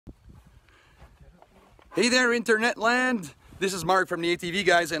Hey there, internet land. This is Mark from the ATV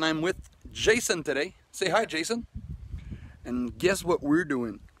Guys, and I'm with Jason today. Say hi, Jason. And guess what we're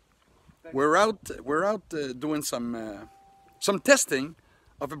doing? We're out doing some testing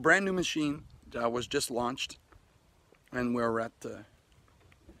of a brand new machine that was just launched, and we're at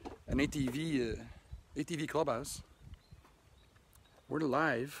an ATV clubhouse. We're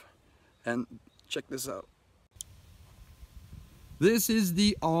live, and check this out. This is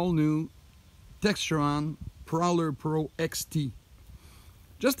the all-new Textron Prowler Pro XT.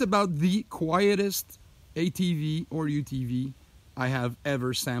 Just about the quietest ATV or UTV I have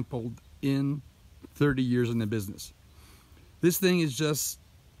ever sampled in 30 years in the business. This thing is just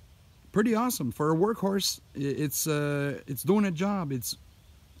pretty awesome. For a workhorse, it's doing a job. It's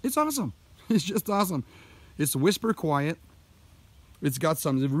awesome. It's just awesome. It's whisper quiet. It's got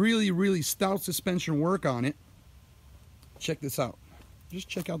some really stout suspension work on it. Check this out. Just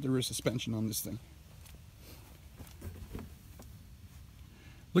check out the rear suspension on this thing.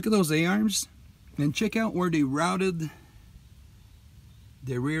 Look at those A-arms, and check out where they routed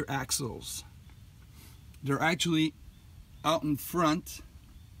the rear axles. They're actually out in front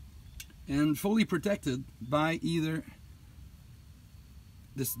and fully protected by either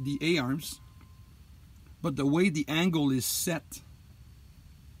the A-arms, but the way the angle is set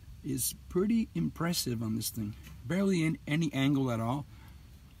is pretty impressive on this thing. Barely in any angle at all.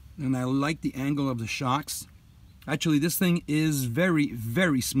 And I like the angle of the shocks. Actually, this thing is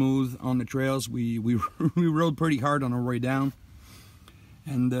very smooth on the trails. We rode pretty hard on our way down,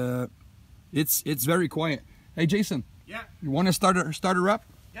 and it's very quiet. Hey, Jason. Yeah. You want to start her up?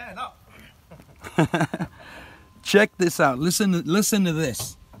 Yeah, no. Check this out. Listen to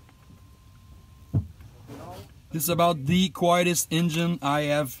this. This is about the quietest engine I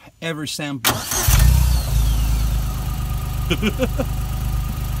have ever sampled.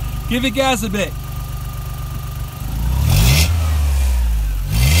 Give it gas a bit.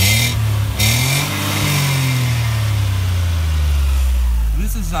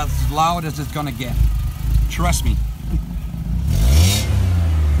 This is as loud as it's gonna get. Trust me.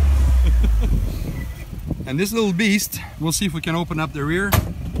 And this little beast, we'll see if we can open up the rear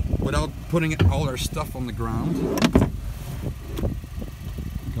without putting all our stuff on the ground.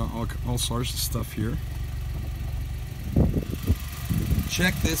 Got all sorts of stuff here.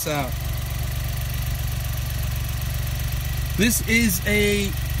 Check this out. This is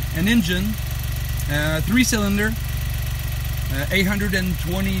an engine, 3-cylinder,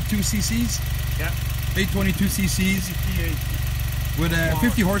 822 cc's. Yeah. 822 cc's with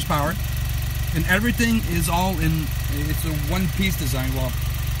 50 horsepower, and everything is all in. It's a one-piece design. Well,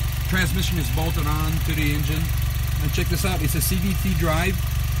 transmission is bolted on to the engine. And check this out. It's a CVT drive.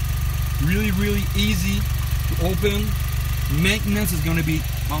 Really easy to open. Maintenance is going to be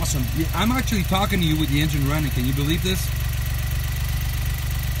awesome. I'm actually talking to you with the engine running. Can you believe this?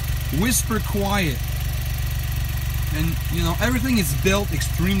 Whisper quiet. And you know, everything is built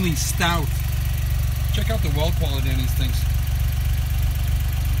extremely stout. Check out the weld quality on these things.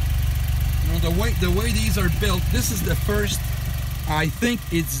 You know, the way these are built, this is the first, I think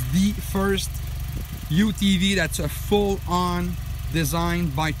it's the first UTV that's a full-on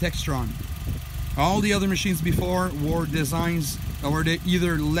design by Textron. All the other machines before were designs that were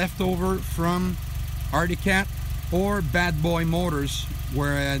either leftover from Arctic Cat or Bad Boy Motors,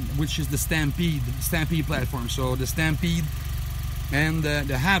 which is the Stampede platform. So the Stampede and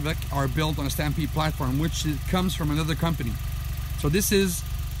the Havoc are built on a Stampede platform, which comes from another company. So this is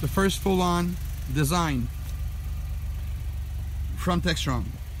the first full-on design from Textron.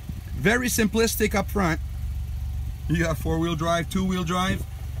 Very simplistic up front. You have 4-wheel drive, 2-wheel drive,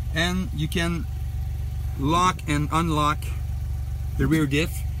 and you can lock and unlock the rear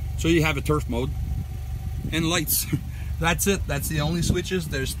diff, so you have a turf mode, and lights. That's it. That's the only switches.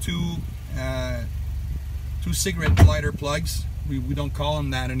 There's two cigarette lighter plugs. We don't call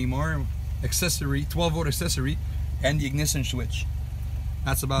them that anymore. Accessory, 12-volt accessory, and the ignition switch.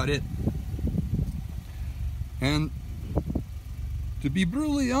 That's about it. And to be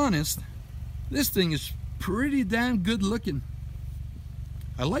brutally honest, this thing is pretty damn good looking.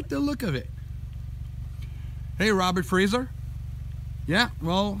 I like the look of it. Hey, Robert Fraser. Yeah,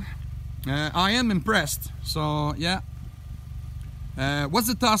 well, I am impressed. So yeah. What's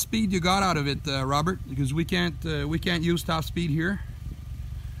the top speed you got out of it, Robert? Because we can't use top speed here.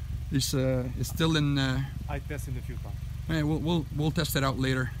 It's still in. I tested a few times. Yeah, we'll test it out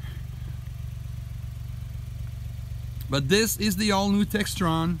later. But this is the all-new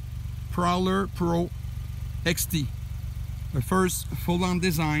Textron Prowler Pro XT. The first full-on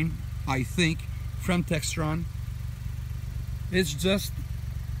design, I think, from Textron. It's just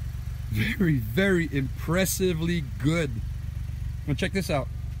Very, very impressively good. Now check this out.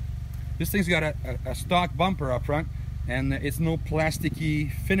 This thing's got a stock bumper up front, and it's no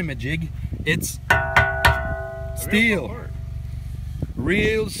plasticky finamajig. It's steel.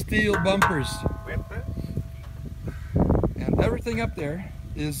 Real steel bumpers. And everything up there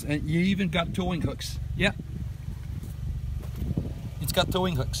is, you even got towing hooks. Yeah. It's got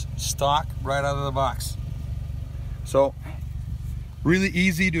towing hooks. Stock right out of the box. So, really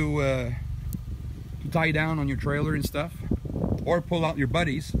easy to tie down on your trailer and stuff, or pull out your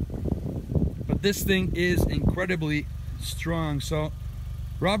buddies. But this thing is incredibly strong. So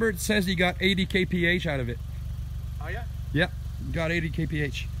Robert says he got 80 kph out of it. Oh yeah? Yeah, got 80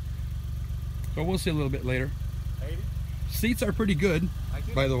 kph. So we'll see a little bit later. 80? Seats are pretty good,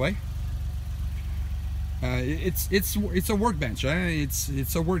 by the way. It's a workbench.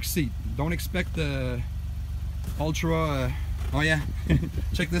 It's a work seat. Don't expect the ultra. Oh yeah,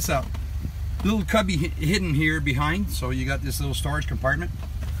 check this out. Little cubby hidden here behind, so you got this little storage compartment.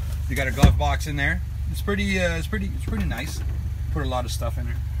 You got a glove box in there. It's pretty nice. Put a lot of stuff in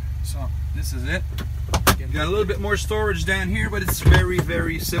there. So this is it. You got a little bit more storage down here, but it's very,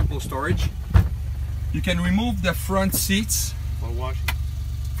 very simple storage. You can remove the front seats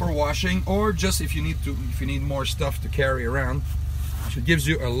for washing, or just if you need more stuff to carry around. So it gives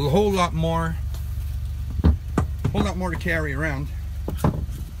you a whole lot more to carry around.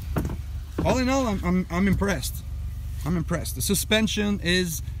 All in all, I'm impressed. I'm impressed. The suspension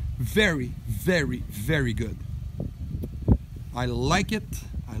is very, very, very good. I like it.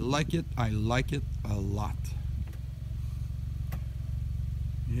 I like it. I like it a lot.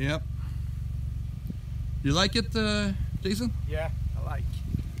 Yep. You like it, Jason? Yeah, I like.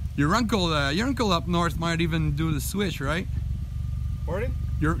 Your uncle up north might even do the switch, right? Pardon?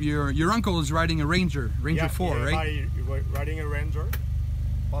 Your uncle is riding a Ranger 4, right? Riding a Ranger,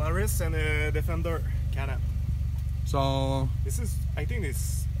 Polaris, and a Defender Can-Am. So this is, I think,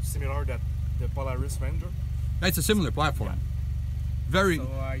 it's similar that the Polaris Ranger. It's a similar platform. Yeah. Very. So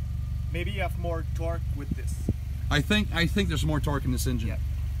I maybe have more torque with this. I think there's more torque in this engine. Yeah.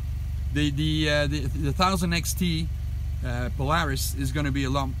 The 1000 XT Polaris is going to be a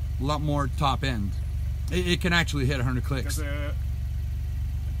lot more top end. It can actually hit 100 clicks. Because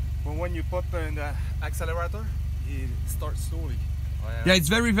when you put in the accelerator, it starts slowly. Yeah, it's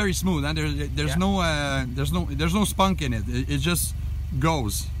very, very smooth, and there's no spunk in it. It just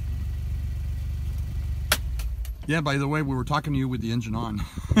goes. Yeah. By the way, we were talking to you with the engine on.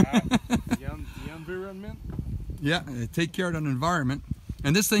 The environment. Yeah, take care of that environment.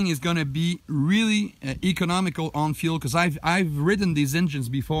 And this thing is going to be really economical on fuel, because I've ridden these engines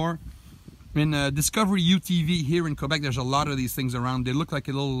before. In Discovery UTV here in Quebec, there's a lot of these things around. They look like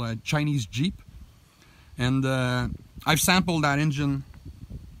a little Chinese Jeep. And I've sampled that engine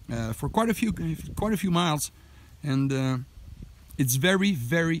for quite a few miles, and it's very,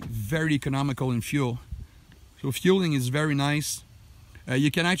 very, very economical in fuel. So fueling is very nice.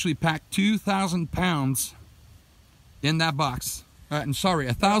 You can actually pack 2,000 pounds in that box. I'm sorry,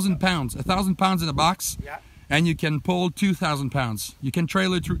 1,000 pounds. 1,000 pounds in a box. Yeah. And you can pull 2,000 pounds. You can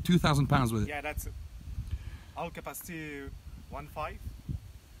trailer 2,000 pounds with it. Yeah, that's it. All capacity 1.5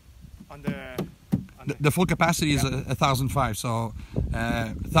 on the full capacity is 1,005. So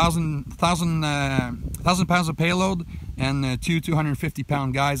 1,000 pounds of payload, and two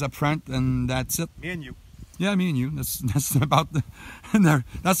 250-pound guys up front, and that's it. Me and you. Yeah, me and you. That's about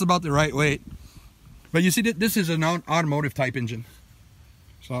the right weight. But you see, this is an automotive type engine.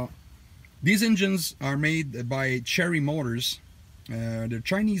 So these engines are made by Cherry Motors. They're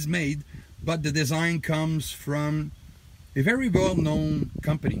Chinese made, but the design comes from a very well-known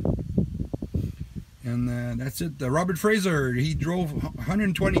company. And that's it. Robert Fraser, he drove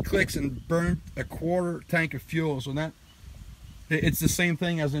 120 clicks and burnt a quarter tank of fuel. So it's the same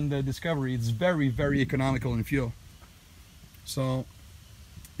thing as in the Discovery. It's very, very economical in fuel. So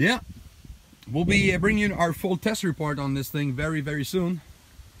yeah, we'll be bringing you our full test report on this thing very, very soon.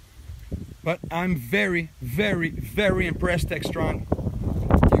 But I'm very, very, very impressed, Textron.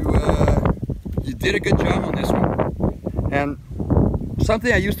 You did a good job on this one. And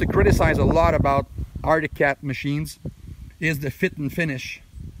something I used to criticize a lot about Arctic Cat machines is the fit and finish.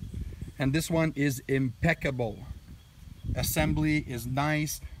 And this one is impeccable. Assembly is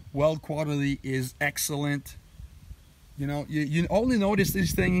nice. Weld quality is excellent. You know, you only notice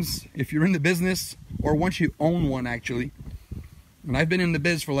these things if you're in the business, or once you own one, actually. And I've been in the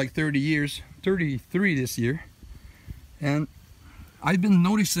biz for like 30 years, 33 this year, and I've been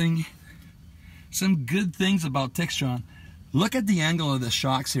noticing some good things about Textron. Look at the angle of the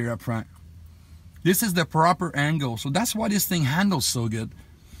shocks here up front. This is the proper angle, so that's why this thing handles so good.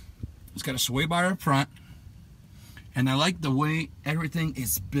 It's got a sway bar up front, and I like the way everything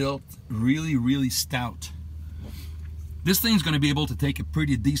is built, really, really stout. This thing's going to be able to take a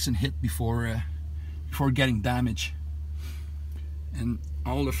pretty decent hit before getting damaged. And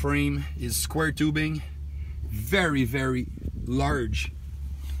all the frame is square tubing, very, very large.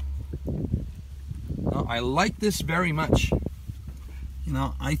 Now, I like this very much. You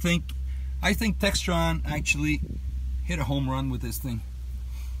know, I think Textron actually hit a home run with this thing.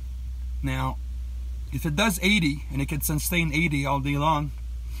 Now, if it does 80 and it can sustain 80 all day long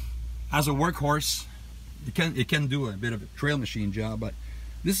as a workhorse, it can do a bit of a trail machine job, but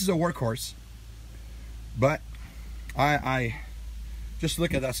this is a workhorse. But I just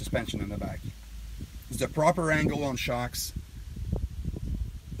look at that suspension in the back. It's the proper angle on shocks.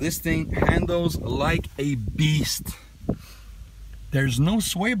 This thing handles like a beast. There's no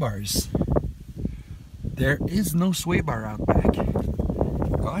sway bars. There is no sway bar out back.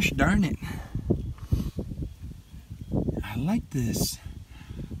 Gosh darn it. I like this.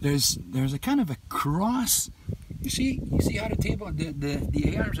 There's a kind of a cross. You see how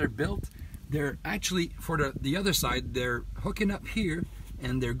the A-arms are built? They're actually, for the other side, they're hooking up here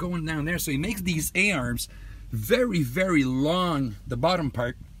and they're going down there. So he makes these A-arms very, very long, the bottom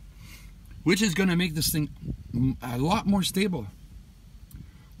part, which is going to make this thing a lot more stable.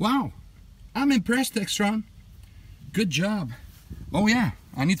 Wow, I'm impressed, Textron. Good job. Oh yeah,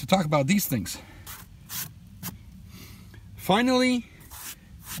 I need to talk about these things. Finally,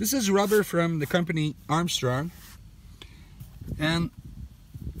 this is rubber from the company Armstrong, and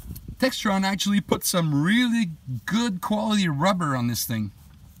Textron actually put some really good quality rubber on this thing.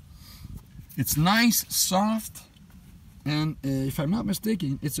 It's nice, soft, and if I'm not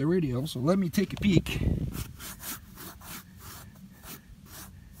mistaken, it's a radial, so let me take a peek.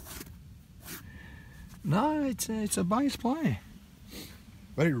 No, it's a bias ply,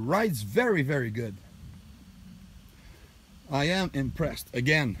 but it rides very, very good. I am impressed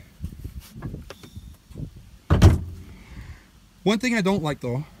again. One thing I don't like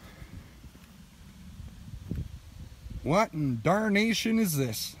though, what in darnation is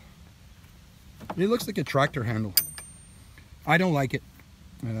this? It looks like a tractor handle. I don't like it.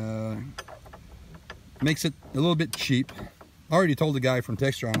 Makes it a little bit cheap. I already told the guy from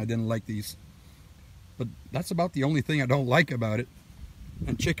Textron I didn't like these. But that's about the only thing I don't like about it.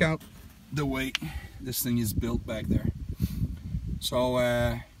 And check out the way this thing is built back there. So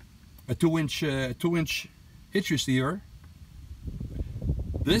a 2-inch hitch receiver.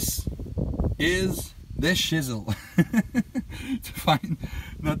 This is the shizzle.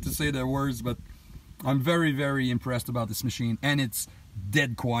 Not to say their words, but I'm very, very impressed about this machine, and it's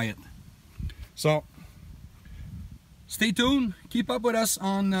dead quiet. So stay tuned. Keep up with us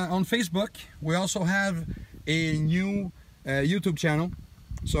on Facebook. We also have a new YouTube channel,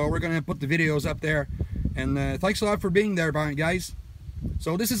 so we're gonna put the videos up there. And thanks a lot for being there, guys.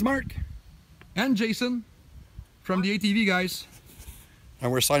 So this is Mark and Jason from the ATV guys,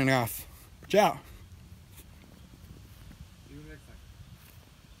 and we're signing off. Ciao. See you next time.